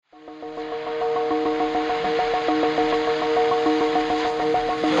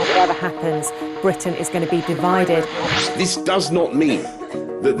whatever happens, Britain is going to be divided. This does not mean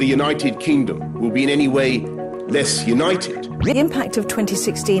that the United Kingdom will be in any way less united. The impact of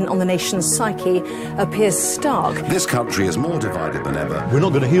 2016 on the nation's psyche appears stark. This country is more divided than ever. We're not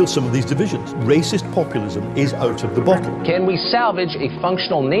going to heal some of these divisions. Racist populism is out of the bottle. Can we salvage a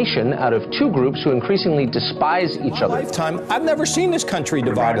functional nation out of two groups who increasingly despise each other? Lifetime, I've never seen this country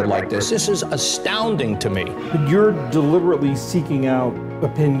divided like this. This is astounding to me. But you're deliberately seeking out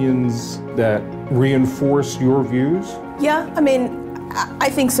opinions that reinforce your views? Yeah, I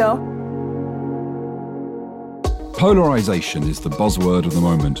think so. Polarisation is the buzzword of the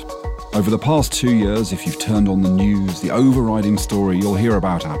moment. Over the past 2 years, if you've turned on the news, the overriding story you'll hear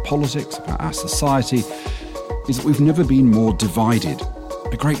about our politics, about our society, is that we've never been more divided.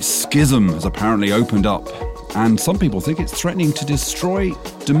 A great schism has apparently opened up, and some people think it's threatening to destroy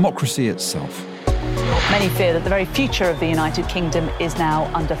democracy itself. Many fear that the very future of the United Kingdom is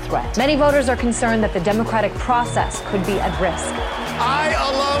now under threat. Many voters are concerned that the democratic process could be at risk. I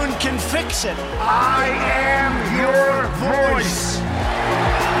alone can fix it. I am your voice.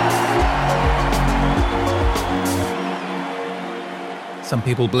 Some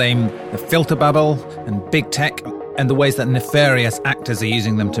people blame the filter bubble and big tech and the ways that nefarious actors are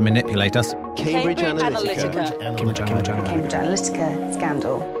using them to manipulate us. Cambridge Analytica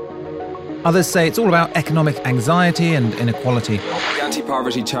scandal. Others say it's all about economic anxiety and inequality. The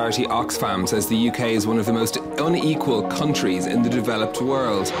anti-poverty charity Oxfam says the UK is one of the most unequal countries in the developed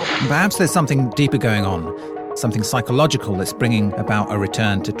world. Perhaps there's something deeper going on, something psychological that's bringing about a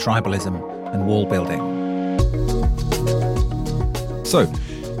return to tribalism and wall building. So,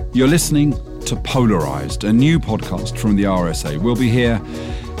 you're listening to Polarised, a new podcast from the RSA. We'll be here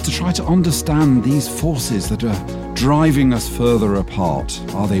to try to understand these forces that are driving us further apart.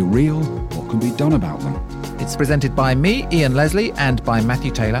 Are they real? What can be done about them? It's presented by me, Ian Leslie, and by Matthew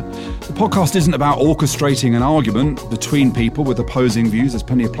Taylor. The podcast isn't about orchestrating an argument between people with opposing views. There's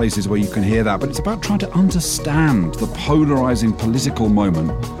plenty of places where you can hear that. But it's about trying to understand the polarising political moment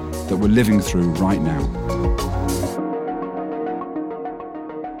that we're living through right now.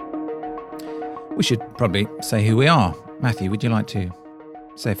 We should probably say who we are. Matthew, would you like to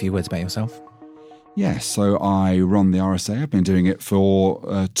say a few words about yourself? Yes, so I run the RSA. I've been doing it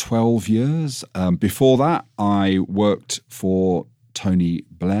for 12 years. Before that, I worked for Tony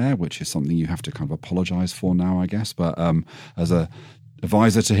Blair, which is something you have to kind of apologise for now, I guess. But as an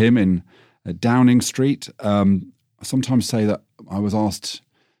advisor to him in Downing Street, I sometimes say that I was asked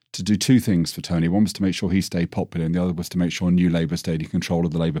to do two things for Tony. One was to make sure he stayed popular, and the other was to make sure New Labour stayed in control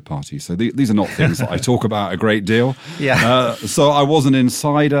of the Labour Party. So these are not things that I talk about a great deal. Yeah. So I was an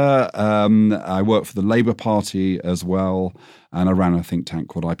insider. I worked for the Labour Party as well, and I ran a think tank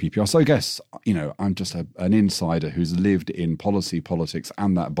called IPPR. So I guess, I'm just an insider who's lived in politics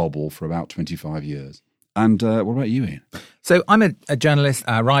and that bubble for about 25 years. And what about you, Ian? So I'm a journalist,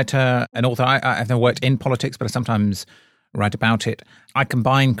 a writer, an author. I've never worked in politics, but I sometimes write about it. I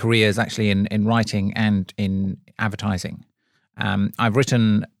combine careers actually in writing and in advertising. I've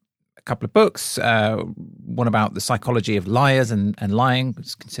written a couple of books, one about the psychology of liars and lying,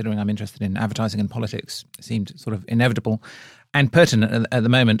 considering I'm interested in advertising and politics. It seemed sort of inevitable and pertinent at the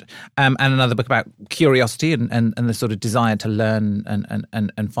moment. And another book about curiosity and the sort of desire to learn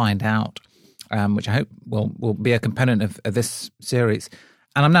and find out, which I hope will be a component of this series.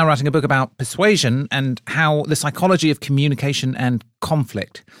 And I'm now writing a book about persuasion and how the psychology of communication and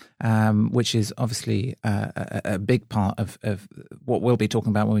conflict, which is obviously a big part of what we'll be talking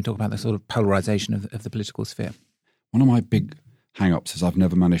about when we talk about the sort of polarisation of the political sphere. One of my big hang-ups is I've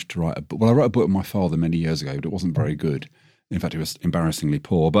never managed to write a book. Well, I wrote a book with my father many years ago, but it wasn't very good. In fact, it was embarrassingly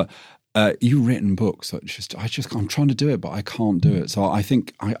poor. But you've written books. I'm trying to do it, but I can't do it. So I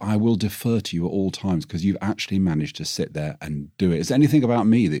think I will defer to you at all times because you've actually managed to sit there and do it. Is there anything about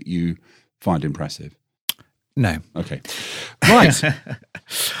me that you find impressive? No. Okay. Right.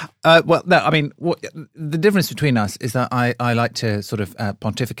 Well, no, I mean, the difference between us is that I like to sort of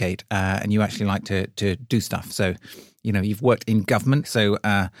pontificate and you actually like to do stuff. So, you've worked in government, so,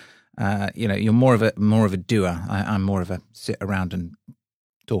 you're more of a doer. I'm more of a sit around and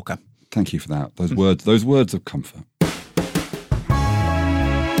talker. Thank you for that. Those words of comfort.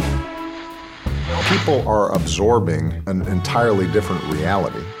 People are absorbing an entirely different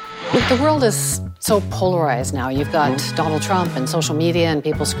reality. The world is so polarized now. You've got Donald Trump and social media and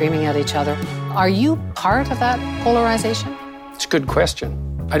people screaming at each other. Are you part of that polarization? It's a good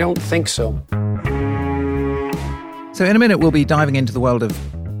question. I don't think so. So in a minute, we'll be diving into the world of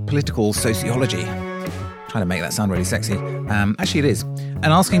political sociology. Trying to make that sound really sexy. Actually, it is. And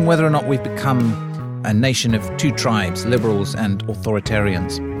asking whether or not we've become a nation of two tribes, liberals and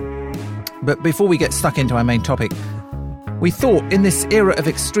authoritarians. But before we get stuck into our main topic, we thought in this era of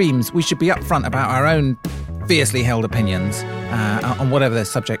extremes, we should be upfront about our own fiercely held opinions on whatever the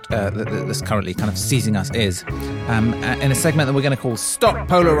subject that's currently kind of seizing us is, in a segment that we're going to call Stop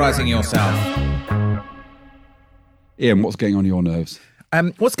Polarising Yourself. Ian, what's getting on your nerves?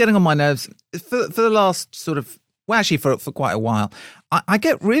 What's getting on my nerves for the last sort of, well, actually for quite a while, I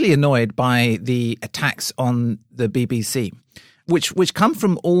get really annoyed by the attacks on the BBC, which come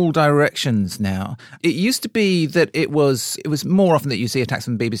from all directions now. It used to be that it was more often that you see attacks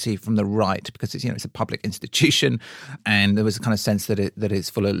on the BBC from the right because it's a public institution, and there was a kind of sense that it's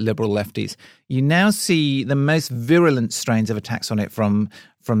full of liberal lefties. You now see the most virulent strains of attacks on it from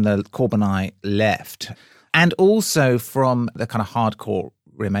the Corbynite left, and also from the kind of hardcore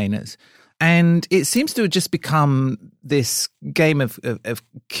Remainers. And it seems to have just become this game of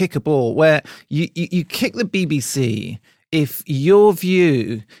kick a ball where you kick the BBC if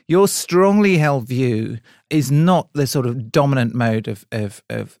your strongly held view is not the sort of dominant mode of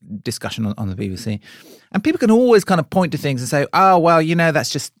discussion on the BBC. And people can always kind of point to things and say, oh, well, that's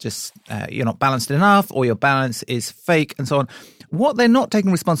just you're not balanced enough, or your balance is fake, and so on. What they're not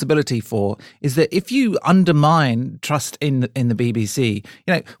taking responsibility for is that if you undermine trust in the BBC,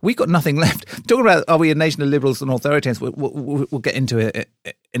 we've got nothing left. Talking about, are we a nation of liberals and authoritarians? We'll get into it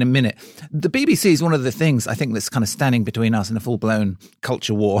in a minute. The BBC is one of the things I think that's kind of standing between us and a full-blown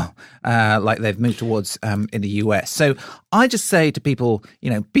culture war, like they've moved towards in the US. So I just say to people,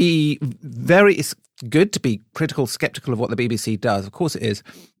 be very... It's good to be critical, skeptical of what the BBC does. Of course it is.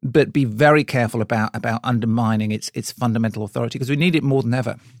 But be very careful about undermining its fundamental authority, because we need it more than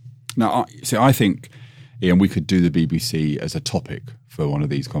ever. Now, I think, Ian, we could do the BBC as a topic for one of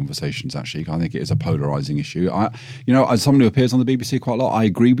these conversations, actually. I think it is a polarising issue. As someone who appears on the BBC quite a lot, I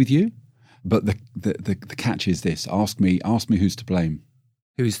agree with you. But the catch is this. Ask me who's to blame.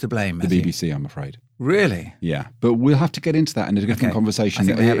 Who's to blame? The BBC, I'm afraid. Really? Yeah. But we'll have to get into that in a different conversation.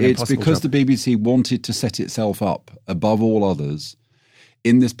 It's because the BBC wanted to set itself up above all others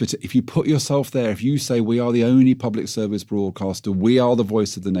in this. If you put yourself there, if you say we are the only public service broadcaster, we are the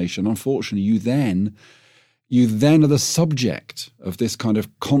voice of the nation, unfortunately, you then are the subject of this kind of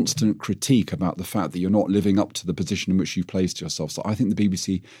constant critique about the fact that you're not living up to the position in which you've placed yourself. So I think the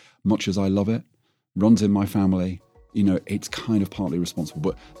BBC, much as I love it, runs in my family. It's kind of partly responsible.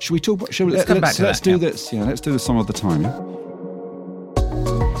 But should we talk about... Let's do this. Yeah, let's do this some other time. The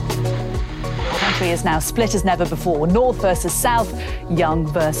country is now split as never before. North versus South, young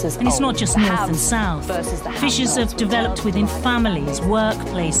versus old. And it's not just North and South. Fissures have developed within families,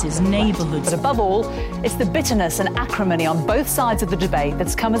 workplaces, neighbourhoods. But above all, it's the bitterness and acrimony on both sides of the debate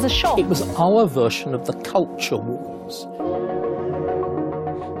that's come as a shock. It was our version of the culture wars.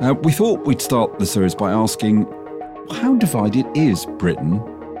 We thought we'd start the series by asking, how divided is Britain,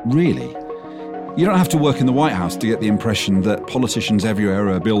 really? You don't have to work in the White House to get the impression that politicians everywhere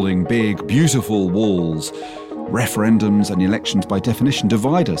are building big, beautiful walls. Referendums and elections, by definition,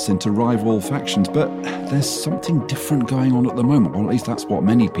 divide us into rival factions. But there's something different going on at the moment, or at least that's what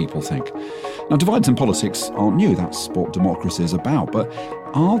many people think. Now, divides in politics aren't new. That's what democracy is about. But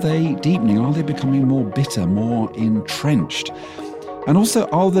are they deepening? Are they becoming more bitter, more entrenched? And also,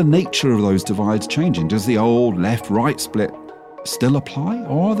 are the nature of those divides changing? Does the old left-right split still apply?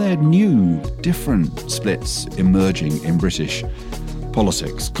 Or are there new, different splits emerging in British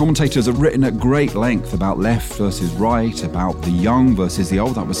politics? Commentators have written at great length about left versus right, about the young versus the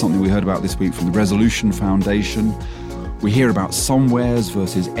old. That was something we heard about this week from the Resolution Foundation. We hear about somewheres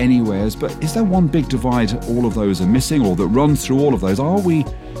versus anywheres. But is there one big divide all of those are missing, or that runs through all of those?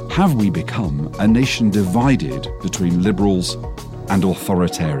 Have we become a nation divided between liberals and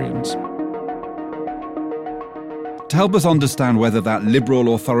authoritarians? To help us understand whether that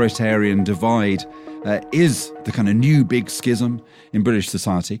liberal-authoritarian divide is the kind of new big schism in British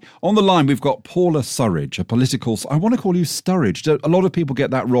society, on the line we've got Paula Surridge, a political... I want to call you Sturridge. A lot of people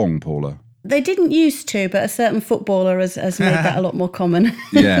get that wrong, Paula. They didn't used to, but a certain footballer has made that a lot more common.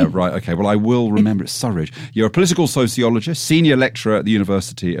 Yeah, right, OK. Well, I will remember it. Surridge. You're a political sociologist, senior lecturer at the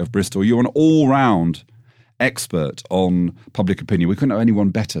University of Bristol. You're an all-round expert on public opinion. We couldn't have anyone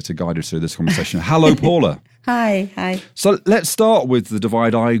better to guide us through this conversation. Hello, Paula. Hi. So let's start with the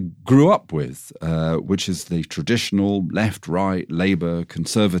divide I grew up with, which is the traditional left, right, Labour,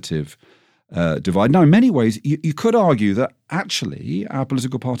 Conservative divide. Now, in many ways, you could argue that actually our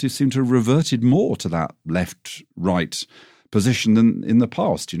political parties seem to have reverted more to that left-right position than in the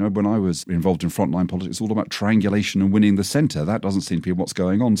past. When I was involved in frontline politics, it's all about triangulation and winning the centre. That doesn't seem to be what's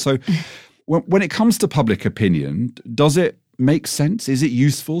going on. So when it comes to public opinion, does it make sense? Is it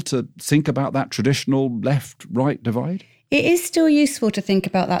useful to think about that traditional left-right divide? It is still useful to think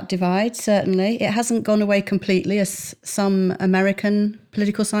about that divide, certainly. It hasn't gone away completely, as some American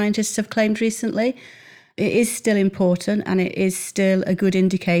political scientists have claimed recently. It is still important, and it is still a good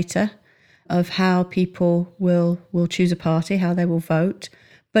indicator of how people will choose a party, how they will vote.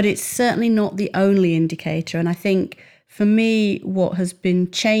 But it's certainly not the only indicator. And I think, for me, what has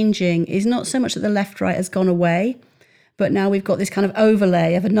been changing is not so much that the left-right has gone away, but now we've got this kind of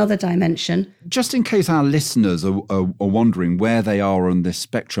overlay of another dimension. Just in case our listeners are wondering where they are on this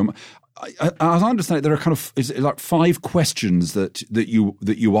spectrum, as I understand it, there are kind of is it like 5 questions that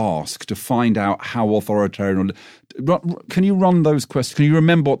you ask to find out how authoritarian. Can you run those questions? Can you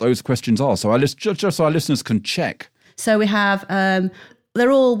remember what those questions are? So just so our listeners can check. So we have. They're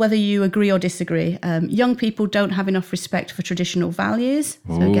all whether you agree or disagree. Young people don't have enough respect for traditional values.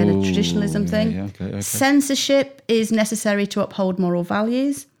 So again, a traditionalism thing. Yeah, okay. Censorship is necessary to uphold moral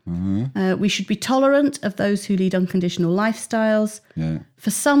values. We should be tolerant of those who lead unconditional lifestyles. Yeah.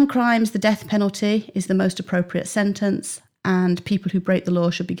 For some crimes, the death penalty is the most appropriate sentence, and people who break the law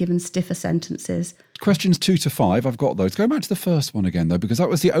should be given stiffer sentences. Questions 2 to 5, I've got those. Go back to the first one again, though, because that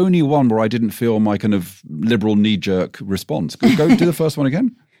was the only one where I didn't feel my kind of liberal knee-jerk response. Go do the first one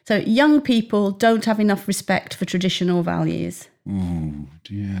again. So young people don't have enough respect for traditional values. Oh,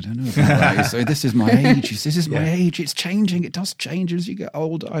 dear, I don't know about that. So this is my age. This is my age. It's changing. It does change as you get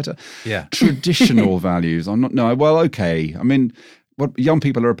older. Traditional values. Okay. I mean, what young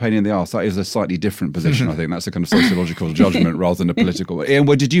people are a pain in the arse. That is a slightly different position. I think that's a kind of sociological judgment rather than a political. Ian,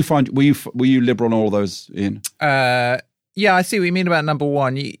 what did you find? Were you liberal on all those, Ian? Yeah, I see what you mean about number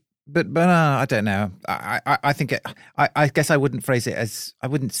one. But I don't know. I think I guess I wouldn't phrase it as I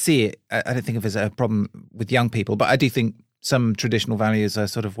wouldn't see it. I don't think of it as a problem with young people. But I do think some traditional values are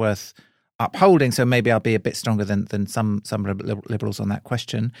sort of worth upholding. So maybe I'll be a bit stronger than some liberals on that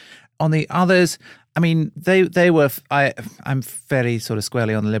question. On the others, I mean, they were. I'm fairly sort of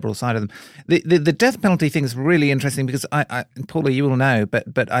squarely on the liberal side of them. The death penalty thing is really interesting because Paula, you will know,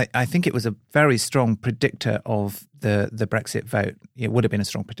 but I think it was a very strong predictor of the Brexit vote. It would have been a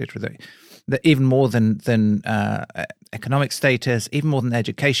strong predictor of that even more than economic status, even more than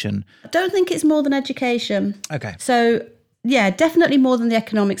education. I don't think it's more than education. Okay. So. Yeah, definitely more than the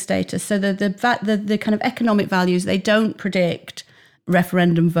economic status. So the kind of economic values, they don't predict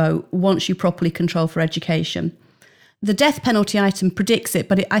referendum vote once you properly control for education. The death penalty item predicts it,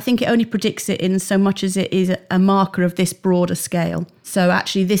 but I think it only predicts it in so much as it is a marker of this broader scale. So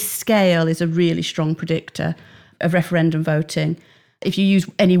actually this scale is a really strong predictor of referendum voting. If you use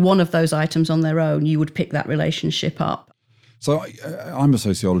any one of those items on their own, you would pick that relationship up. So I'm a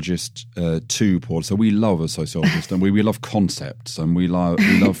sociologist too, Paul. So we love a sociologist, and we love concepts, and we love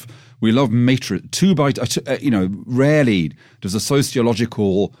matrix. Rarely does a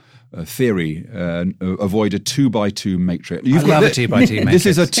sociological theory avoid a 2x2 matrix. I love a 2x2 matrix. This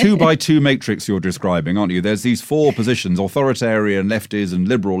is a 2x2 matrix you're describing, aren't you? There's these 4 positions: authoritarian lefties and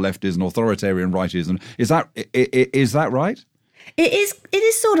liberal lefties and authoritarian righties. And is that right? It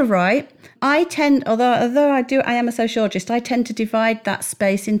is sort of right. I tend, although I am a sociologist, I tend to divide that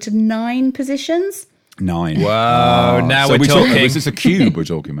space into 9 positions. 9. Wow! Now so we're talking. Is this a cube we're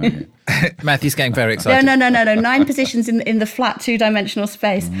talking about here? Matthew's getting very excited. No. 9 positions in the flat 2-dimensional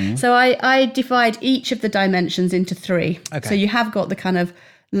space. Mm-hmm. So I divide each of the dimensions into 3. Okay. So you have got the kind of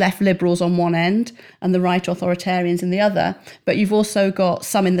left liberals on one end and the right authoritarians in the other, but you've also got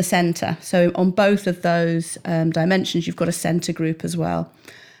some in the centre. So on both of those dimensions, you've got a centre group as well.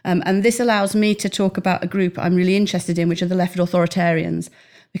 And this allows me to talk about a group I'm really interested in, which are the left authoritarians,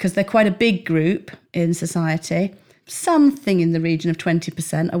 because they're quite a big group in society, something in the region of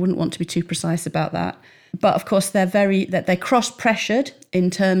 20%. I wouldn't want to be too precise about that. But of course, they're cross-pressured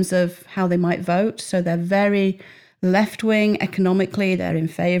in terms of how they might vote. So they're very left-wing economically. They're in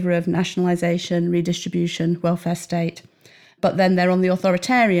favour of nationalisation, redistribution, welfare state. But then they're on the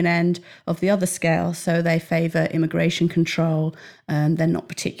authoritarian end of the other scale. So they favour immigration control. They're not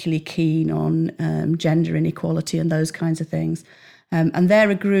particularly keen on gender inequality and those kinds of things. And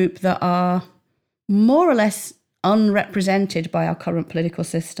they're a group that are more or less unrepresented by our current political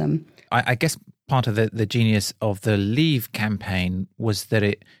system. I guess part of the genius of the Leave campaign was that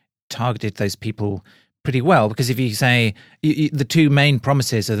it targeted those people pretty well, because if you say the 2 main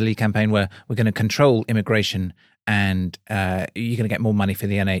promises of the Leave campaign were we're going to control immigration and you're going to get more money for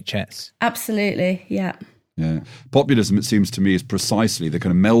the NHS. Absolutely, yeah. Yeah, populism, it seems to me, is precisely the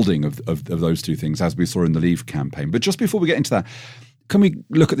kind of melding of those 2 things, as we saw in the Leave campaign. But just before we get into that, can we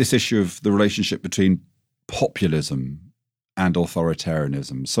look at this issue of the relationship between populism and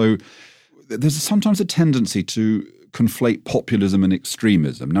authoritarianism? So there's sometimes a tendency to conflate populism and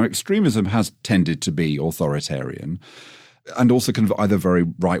extremism. Now, extremism has tended to be authoritarian. and also kind of either very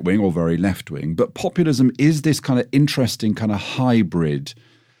right-wing or very left-wing. But populism is this kind of interesting kind of hybrid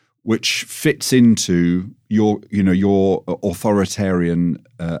which fits into your authoritarian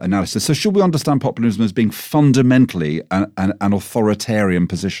analysis. So should we understand populism as being fundamentally an authoritarian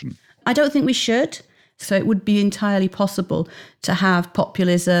position? I don't think we should. So it would be entirely possible to have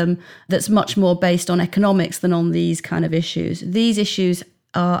populism that's much more based on economics than on these kind of issues. These issues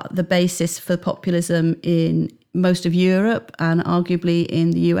are the basis for populism in most of Europe and arguably in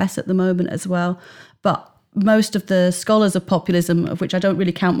the US at the moment as well. But most of the scholars of populism, of which I don't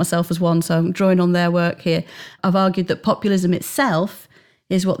really count myself as one, so I'm drawing on their work here, have argued that populism itself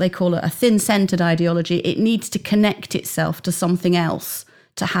is what they call a thin-centred ideology. It needs to connect itself to something else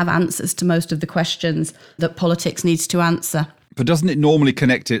to have answers to most of the questions that politics needs to answer. But doesn't it normally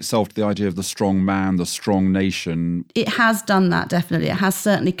connect itself to the idea of the strong man, the strong nation? It has done that, definitely. It has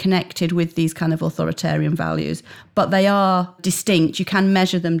certainly connected with these kind of authoritarian values, but they are distinct. You can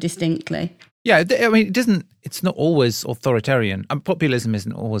measure them distinctly. Yeah, I mean, it's not always authoritarian. Populism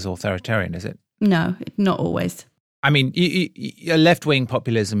isn't always authoritarian, is it? No, not always. I mean, a left-wing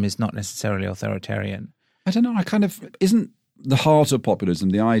populism is not necessarily authoritarian. I don't know. Isn't the heart of populism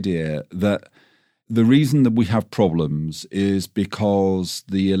the idea that the reason that we have problems is because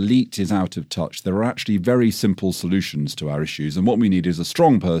the elite is out of touch? There are actually very simple solutions to our issues, and what we need is a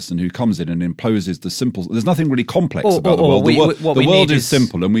strong person who comes in and imposes the simple. There's nothing really complex about the world. The world is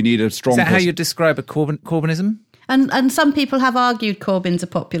simple, and we need a strong person. Is that how you describe a Corbynism? And some people have argued Corbyn's a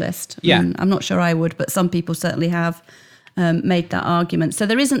populist. Yeah. I'm not sure I would, but some people certainly have made that argument. So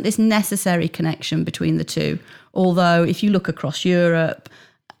there isn't this necessary connection between the two. Although if you look across Europe,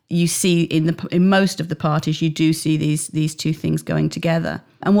 you see in most of the parties, you do see these two things going together.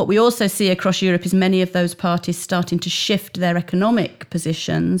 And what we also see across Europe is many of those parties starting to shift their economic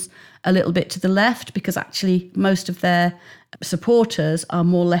positions a little bit to the left, because actually most of their supporters are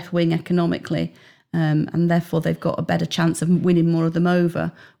more left-wing economically. And therefore they've got a better chance of winning more of them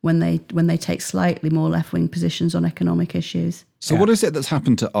over when they take slightly more left-wing positions on economic issues. So what is it that's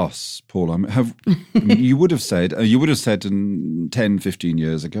happened to us, Paul? You would have said 10, 15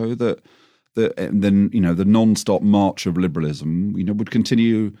 years ago that the non-stop march of liberalism, would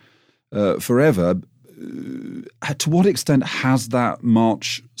continue forever. To what extent has that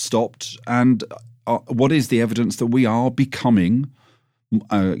march stopped? And what is the evidence that we are becoming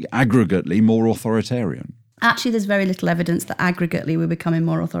aggregately more authoritarian? Actually, there's very little evidence that aggregately we're becoming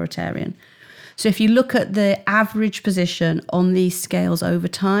more authoritarian. So if you look at the average position on these scales over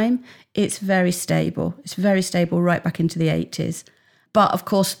time, it's very stable. It's very stable right back into the 80s. But of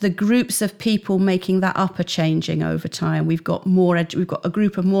course, the groups of people making that up are changing over time. We've got a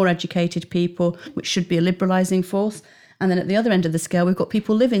group of more educated people, which should be a liberalising force. And then at the other end of the scale, we've got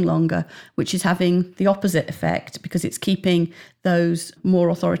people living longer, which is having the opposite effect because it's keeping those more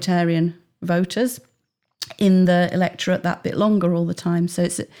authoritarian voters in the electorate that bit longer all the time. So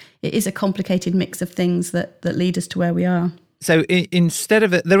it is a complicated mix of things that lead us to where we are. So instead of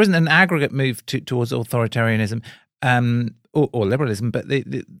there isn't an aggregate move towards authoritarianism or liberalism, but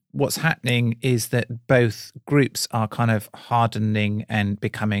what's happening is that both groups are kind of hardening and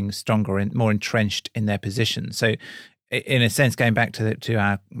becoming stronger and more entrenched in their position. So in a sense, going back to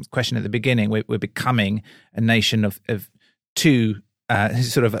our question at the beginning, we're becoming a nation of two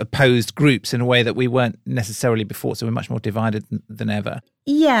sort of opposed groups in a way that we weren't necessarily before. So we're much more divided than ever.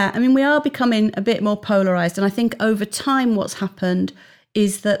 Yeah, I mean, we are becoming a bit more polarised. And I think over time what's happened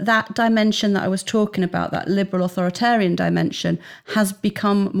is that dimension that I was talking about, that liberal authoritarian dimension, has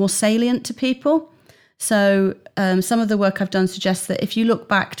become more salient to people. So some of the work I've done suggests that if you look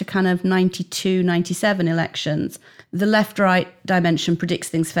back to kind of 92, 97 elections, the left-right dimension predicts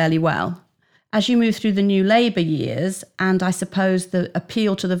things fairly well. As you move through the new Labour years, and I suppose the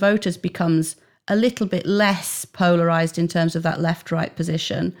appeal to the voters becomes a little bit less polarised in terms of that left-right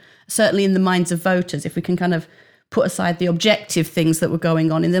position, certainly in the minds of voters, if we can kind of put aside the objective things that were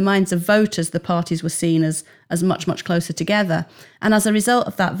going on. In the minds of voters, the parties were seen as much, much closer together. And as a result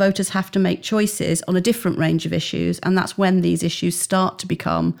of that, voters have to make choices on a different range of issues. And that's when these issues start to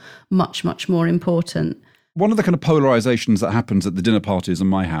become much, much more important. One of the kind of polarizations that happens at the dinner parties in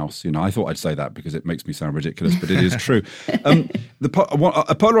my house, I thought I'd say that because it makes me sound ridiculous, but it is true.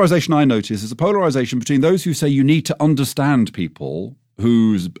 A polarization I notice is a polarization between those who say you need to understand people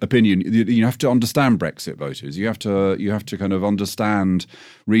whose opinion you have to understand Brexit voters. You have to kind of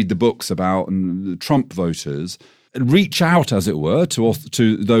read the books about Trump voters, reach out, as it were,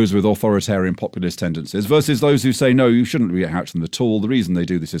 to those with authoritarian populist tendencies versus those who say, no, you shouldn't reach out to them at all. The reason they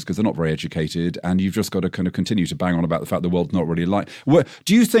do this is because they're not very educated, and you've just got to kind of continue to bang on about the fact the world's not really like.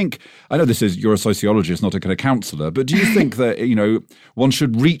 Do you think, I know you're a sociologist, not a kind of counsellor, but do you think that, one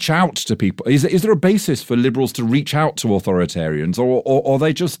should reach out to people? Is there a basis for liberals to reach out to authoritarians, or are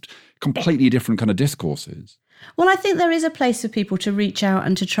they just completely different kind of discourses? Well, I think there is a place for people to reach out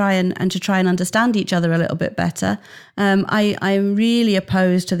and to try and understand each other a little bit better. I'm really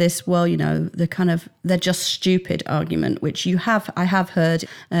opposed to this, the kind of they're just stupid argument, which I have heard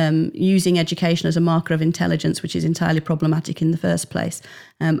using education as a marker of intelligence, which is entirely problematic in the first place.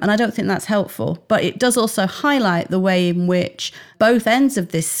 And I don't think that's helpful. But it does also highlight the way in which both ends of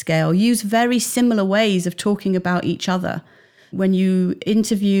this scale use very similar ways of talking about each other. When you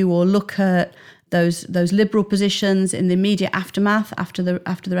interview or look at those liberal positions in the immediate aftermath after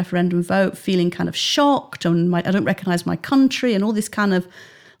the referendum vote, feeling kind of shocked and I don't recognise my country, and all this kind of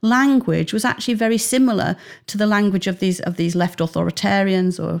language was actually very similar to the language of these left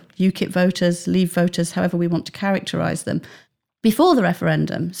authoritarians or UKIP voters, Leave voters, however we want to characterise them, before the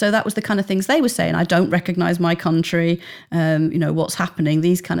referendum. So that was the kind of things they were saying. I don't recognise my country, what's happening,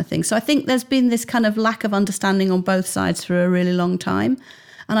 these kind of things. So I think there's been this kind of lack of understanding on both sides for a really long time.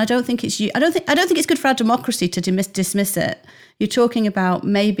 And I don't think it's good for our democracy to dismiss it. You're talking about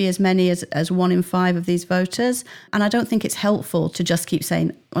maybe as many as 1 in 5 of these voters, and I don't think it's helpful to just keep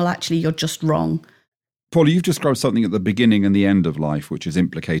saying, well, actually, you're just wrong. Paula, you've described something at the beginning and the end of life which is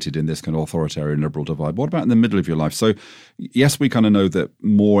implicated in this kind of authoritarian liberal divide. What about in the middle of your life? So, yes, we kind of know that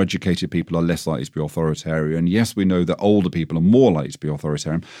more educated people are less likely to be authoritarian. Yes, we know that older people are more likely to be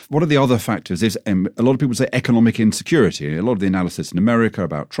authoritarian. What are the other factors? A lot of people say economic insecurity. A lot of the analysis in America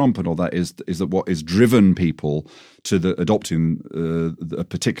about Trump and all that is that what is driven people to adopting a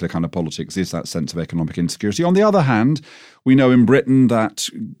particular kind of politics is that sense of economic insecurity. On the other hand, we know in Britain that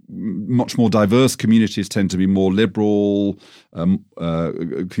much more diverse communities tend to be more liberal.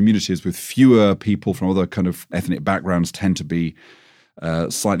 Communities with fewer people from other kind of ethnic backgrounds tend to be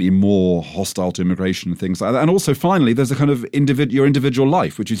slightly more hostile to immigration and things like that. And also, finally, there's a kind of your individual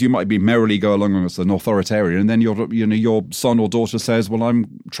life, which is you might be merrily go along as an authoritarian, and then your son or daughter says, "Well,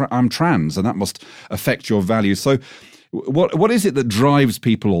 I'm trans," and that must affect your values. So, what is it that drives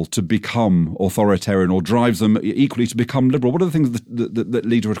people to become authoritarian, or drives them equally to become liberal? What are the things that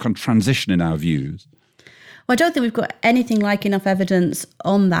lead to a kind of transition in our views? Well, I don't think we've got anything like enough evidence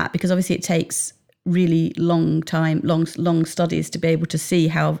on that, because obviously it takes really long studies to be able to see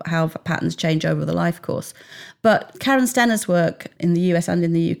how patterns change over the life course. But Karen Stenner's work in the US and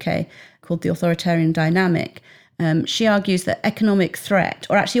in the UK, called The Authoritarian Dynamic, she argues that economic threat,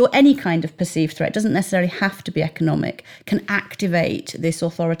 or any kind of perceived threat, doesn't necessarily have to be economic, can activate this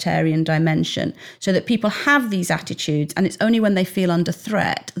authoritarian dimension so that people have these attitudes, and it's only when they feel under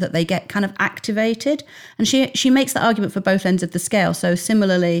threat that they get kind of activated. And she makes that argument for both ends of the scale. So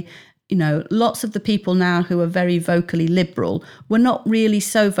similarly, lots of the people now who are very vocally liberal were not really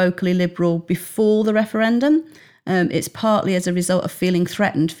so vocally liberal before the referendum. It's partly as a result of feeling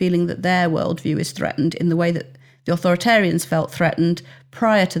threatened, feeling that their worldview is threatened in the way that the authoritarians felt threatened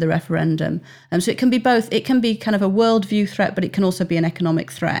prior to the referendum. So it can be both. It can be kind of a worldview threat, but it can also be an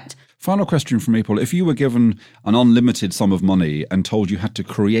economic threat. Final question from me, Paul. If you were given an unlimited sum of money and told you had to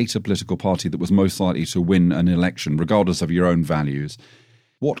create a political party that was most likely to win an election, regardless of your own values,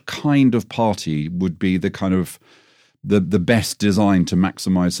 what kind of party would be the kind of the best designed to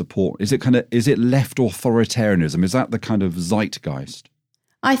maximise support? Is it left authoritarianism? Is that the kind of zeitgeist?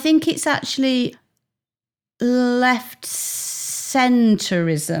 I think it's actually left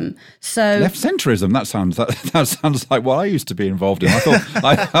centrism. So left centrism. That sounds like what I used to be involved in. I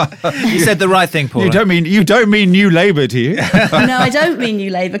thought you said the right thing, Paul. You don't mean New Labour, do you? No, I don't mean New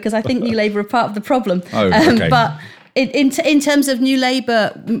Labour, because I think New Labour are part of the problem. Oh, okay. But in terms of New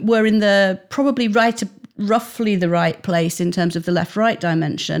Labour, we're in roughly the right place in terms of the left-right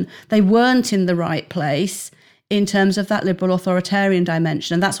dimension. They weren't in the right place in terms of that liberal authoritarian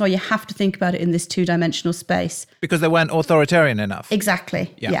dimension. And that's why you have to think about it in this two-dimensional space. Because they weren't authoritarian enough.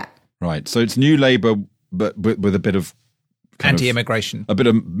 Exactly, yeah. Right, so it's New Labour, but with a bit of... anti-immigration. A bit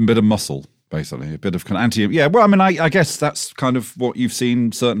of muscle, basically. A bit of kind of anti... Yeah, well, I mean, I guess that's kind of what you've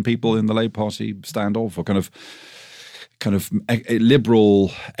seen certain people in the Labour Party stand off, or kind of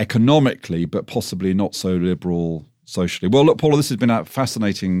liberal economically, but possibly not so liberal socially. Well, look, Paula, this has been a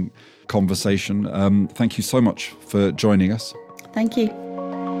fascinating conversation. Thank you so much for joining us. Thank you.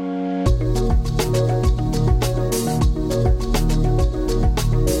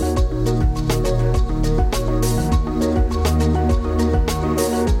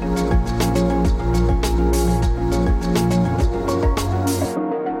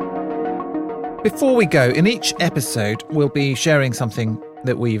 Before we go, in each episode, we'll be sharing something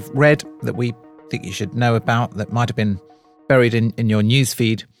that we've read that we think you should know about that might have been buried in your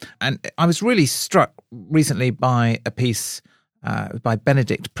newsfeed. And I was really struck recently by a piece by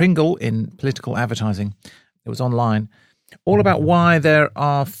Benedict Pringle in Political Advertising. It was online, all about why there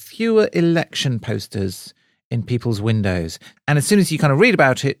are fewer election posters in people's windows. And as soon as you kind of read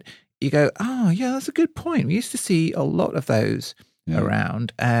about it, you go, oh, yeah, that's a good point. We used to see a lot of those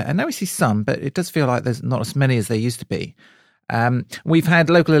around. And now we see some, but it does feel like there's not as many as there used to be. We've had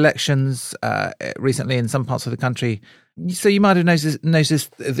local elections recently in some parts of the country, so you might have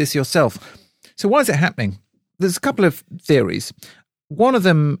noticed this yourself. So why is it happening? There's a couple of theories. One of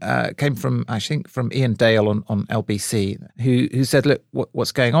them came from, I think, from Ian Dale on LBC, who said, look,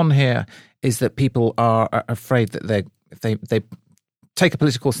 what's going on here is that people are afraid that if they take a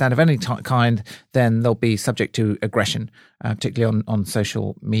political stand of any kind, then they'll be subject to aggression, particularly on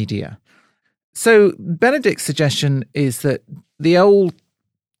social media. So Benedict's suggestion is that the old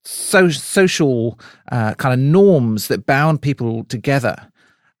social kind of norms that bound people together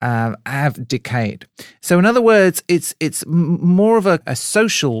have decayed. So in other words, it's more of a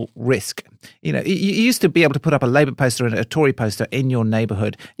social risk. You know, you used to be able to put up a Labour poster and a Tory poster in your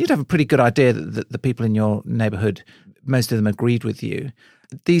neighbourhood. You'd have a pretty good idea that the people in your neighbourhood, most of them agreed with you.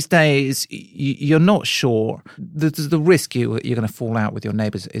 These days, you're not sure. The risk you're going to fall out with your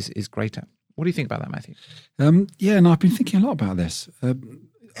neighbours is greater. What do you think about that, Matthew? I've been thinking a lot about this.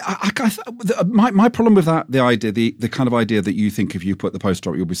 My problem with that, the idea, the kind of idea that you think if you put the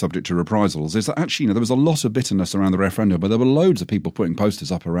poster up, you'll be subject to reprisals, is that actually, there was a lot of bitterness around the referendum, but there were loads of people putting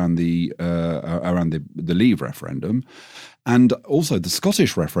posters up around the Leave referendum, and also the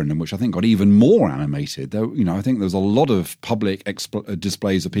Scottish referendum, which I think got even more animated. Though, I think there was a lot of public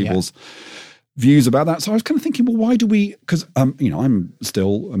displays of people's views about that. So I was kind of thinking, well, why do we? Because I'm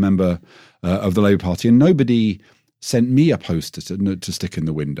still a member of the Labour Party, and nobody sent me a poster to stick in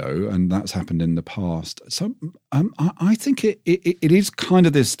the window, and that's happened in the past. So I think it is kind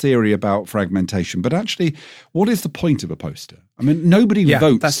of this theory about fragmentation, but actually, what is the point of a poster? I mean, nobody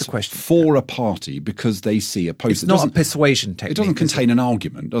votes that's the question. For a party because they see a poster. It's not a persuasion technique. It doesn't contain an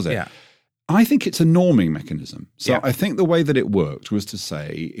argument, does it? Yeah. I think it's a norming mechanism. So I think the way that it worked was to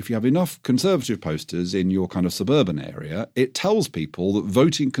say, if you have enough Conservative posters in your kind of suburban area, it tells people that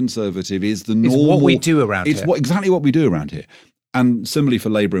voting Conservative is the normal. It's what we do around here. It's exactly what we do around here. And similarly for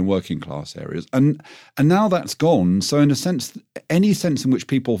Labour in working class areas. And now that's gone. So in a sense, any sense in which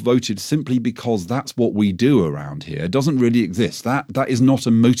people voted simply because that's what we do around here doesn't really exist. That is not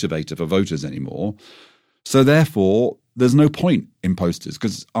a motivator for voters anymore. So therefore, there's no point in posters,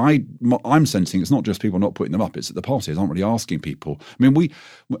 because I'm sensing it's not just people not putting them up, it's that the parties aren't really asking people. I mean,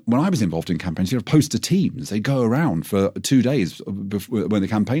 when I was involved in campaigns, you have poster teams. They go around for 2 days when the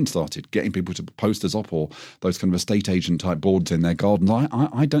campaign started, getting people to put posters up or those kind of estate agent type boards in their gardens.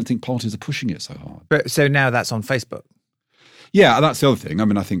 I don't think parties are pushing it so hard. But so now that's on Facebook. Yeah, that's the other thing. I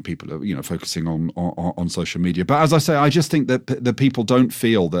mean, I think people are, focusing on social media. But as I say, I just think that the people don't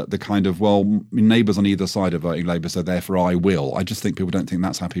feel that the kind of, neighbours on either side are voting Labour, so therefore I will. I just think people don't think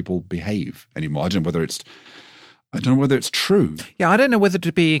that's how people behave anymore. I don't know whether it's true. Yeah, I don't know whether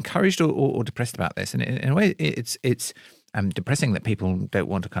to be encouraged or depressed about this. And in a way, it's depressing that people don't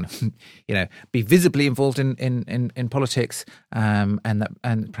want to kind of, be visibly involved in politics, and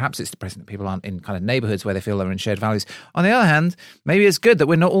perhaps it's depressing that people aren't in kind of neighbourhoods where they feel they're in shared values. On the other hand, maybe it's good that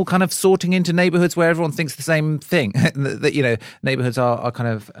we're not all kind of sorting into neighbourhoods where everyone thinks the same thing. that neighbourhoods are kind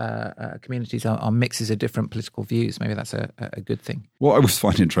of communities are mixes of different political views. Maybe that's a good thing. What I always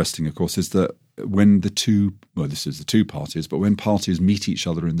find interesting, of course, is that when this is the two parties, but when parties meet each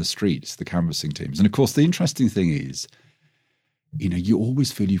other in the streets, the canvassing teams, and of course the interesting thing is, you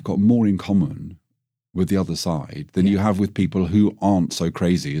always feel you've got more in common with the other side than you have with people who aren't so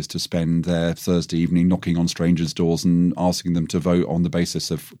crazy as to spend their Thursday evening knocking on strangers' doors and asking them to vote on the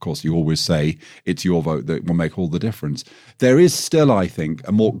basis of course, you always say it's your vote that will make all the difference. There is still, I think,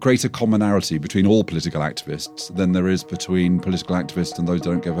 a more greater commonality between all political activists than there is between political activists and those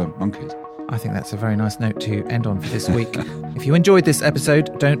who don't give a monkey's. I think that's a very nice note to end on for this week. If you enjoyed this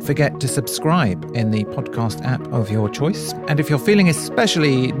episode, don't forget to subscribe in the podcast app of your choice. And if you're feeling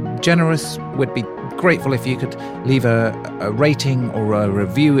especially generous, we'd be grateful if you could leave a rating or a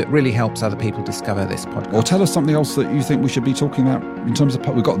review. It really helps other people discover this podcast. Or tell us something else that you think we should be talking about in terms of...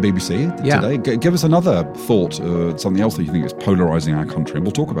 We've got the BBC today. Give us another thought, something else that you think is polarising our country, and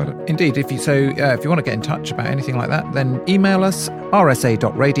we'll talk about it. Indeed. If you want to get in touch about anything like that, then email us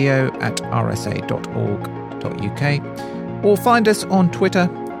rsa.radio@rsa.org.uk or find us on Twitter.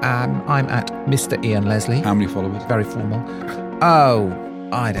 I'm at Mr. Ian Leslie. How many followers? Very formal.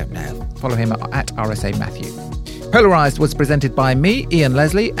 I don't know. Follow him at RSA Matthew. Polarised was presented by me, Ian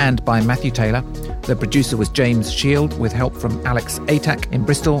Leslie, and by Matthew Taylor. The producer was James Shield, with help from Alex Atack in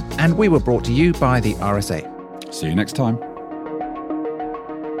Bristol, and we were brought to you by the RSA. See you next time.